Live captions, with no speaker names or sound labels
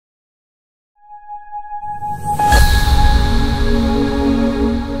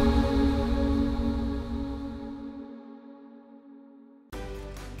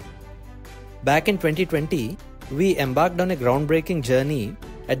Back in 2020, we embarked on a groundbreaking journey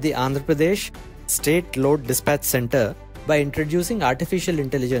at the Andhra Pradesh State Load Dispatch Center by introducing artificial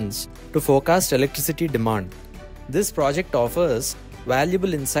intelligence to forecast electricity demand. This project offers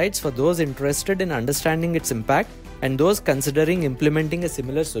valuable insights for those interested in understanding its impact and those considering implementing a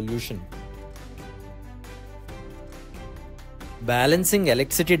similar solution. Balancing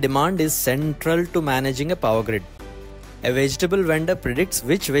electricity demand is central to managing a power grid. A vegetable vendor predicts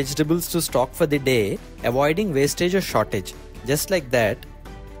which vegetables to stock for the day, avoiding wastage or shortage. Just like that,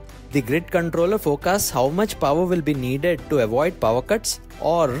 the grid controller forecasts how much power will be needed to avoid power cuts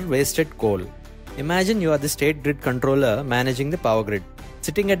or wasted coal. Imagine you are the state grid controller managing the power grid.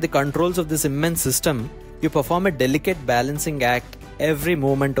 Sitting at the controls of this immense system, you perform a delicate balancing act every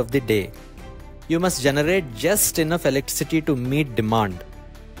moment of the day. You must generate just enough electricity to meet demand.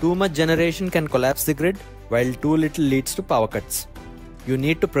 Too much generation can collapse the grid, while too little leads to power cuts. You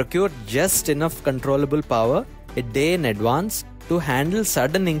need to procure just enough controllable power a day in advance to handle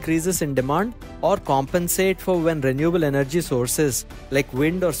sudden increases in demand or compensate for when renewable energy sources like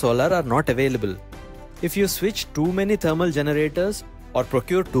wind or solar are not available. If you switch too many thermal generators or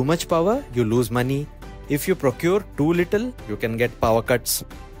procure too much power, you lose money. If you procure too little, you can get power cuts.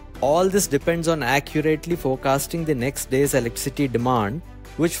 All this depends on accurately forecasting the next day's electricity demand,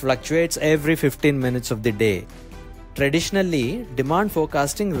 which fluctuates every 15 minutes of the day. Traditionally, demand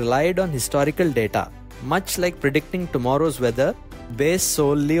forecasting relied on historical data, much like predicting tomorrow's weather based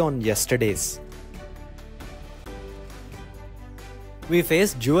solely on yesterday's. We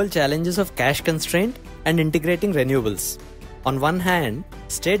faced dual challenges of cash constraint and integrating renewables. On one hand,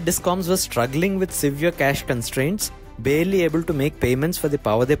 state discoms were struggling with severe cash constraints, barely able to make payments for the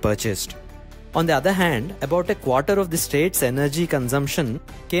power they purchased. On the other hand, about a quarter of the state's energy consumption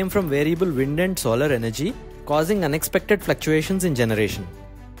came from variable wind and solar energy, causing unexpected fluctuations in generation.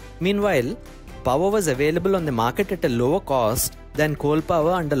 Meanwhile, power was available on the market at a lower cost than coal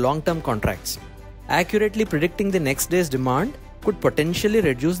power under long-term contracts. Accurately predicting the next day's demand could potentially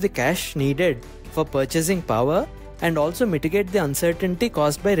reduce the cash needed for purchasing power and also mitigate the uncertainty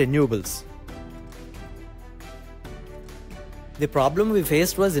caused by renewables. The problem we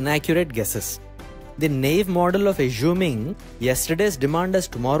faced was inaccurate guesses. The naive model of assuming yesterday's demand as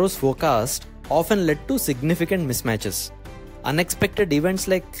tomorrow's forecast often led to significant mismatches. Unexpected events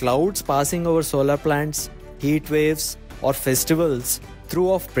like clouds passing over solar plants, heat waves, or festivals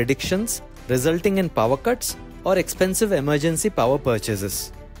threw off predictions, resulting in power cuts or expensive emergency power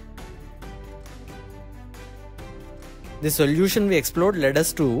purchases. The solution we explored led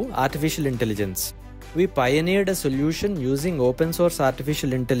us to artificial intelligence. We pioneered a solution using open source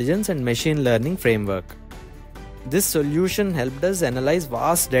artificial intelligence and machine learning framework. This solution helped us analyze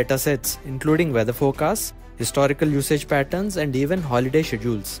vast datasets including weather forecasts, historical usage patterns, and even holiday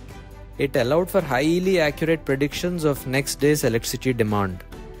schedules. It allowed for highly accurate predictions of next day's electricity demand.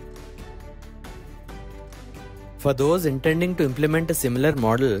 For those intending to implement a similar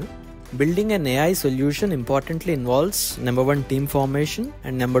model, building an AI solution importantly involves number 1, team formation,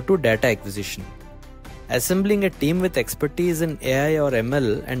 and number 2, data acquisition. Assembling a team with expertise in AI or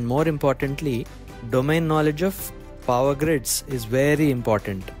ML and, more importantly, domain knowledge of power grids is very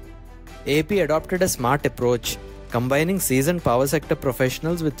important. AP adopted a smart approach, combining seasoned power sector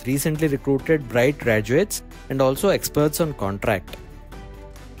professionals with recently recruited bright graduates and also experts on contract.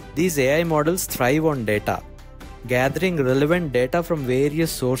 These AI models thrive on data. Gathering relevant data from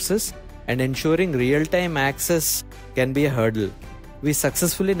various sources and ensuring real-time access can be a hurdle. We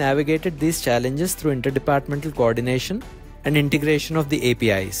successfully navigated these challenges through interdepartmental coordination and integration of the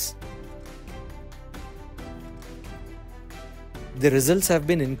APIs. The results have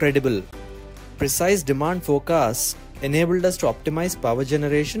been incredible. Precise demand forecasts enabled us to optimize power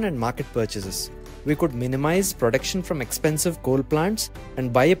generation and market purchases. We could minimize production from expensive coal plants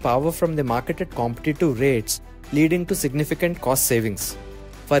and buy power from the market at competitive rates, leading to significant cost savings.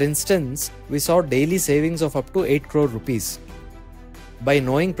 For instance, we saw daily savings of up to 8 crore rupees. By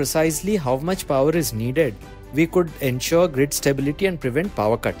knowing precisely how much power is needed, we could ensure grid stability and prevent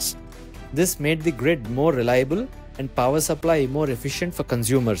power cuts. This made the grid more reliable and power supply more efficient for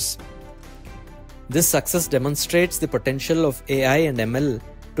consumers. This success demonstrates the potential of AI and ML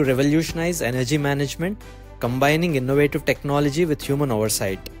to revolutionize energy management, combining innovative technology with human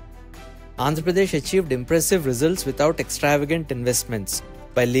oversight. Andhra Pradesh achieved impressive results without extravagant investments.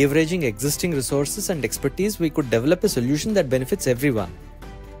 By leveraging existing resources and expertise, we could develop a solution that benefits everyone.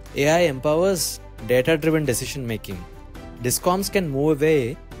 AI empowers data-driven decision-making. Discoms can move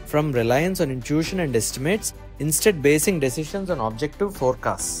away from reliance on intuition and estimates, instead basing decisions on objective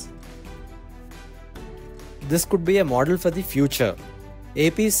forecasts. This could be a model for the future.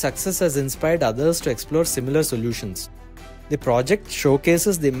 AP's success has inspired others to explore similar solutions. The project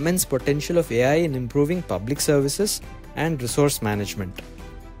showcases the immense potential of AI in improving public services and resource management.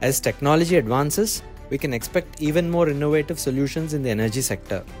 As technology advances, we can expect even more innovative solutions in the energy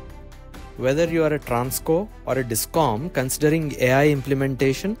sector. Whether you are a Transco or a Discom considering AI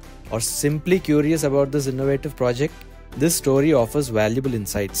implementation or simply curious about this innovative project, this story offers valuable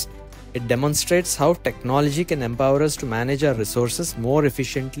insights. It demonstrates how technology can empower us to manage our resources more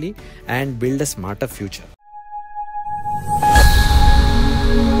efficiently and build a smarter future.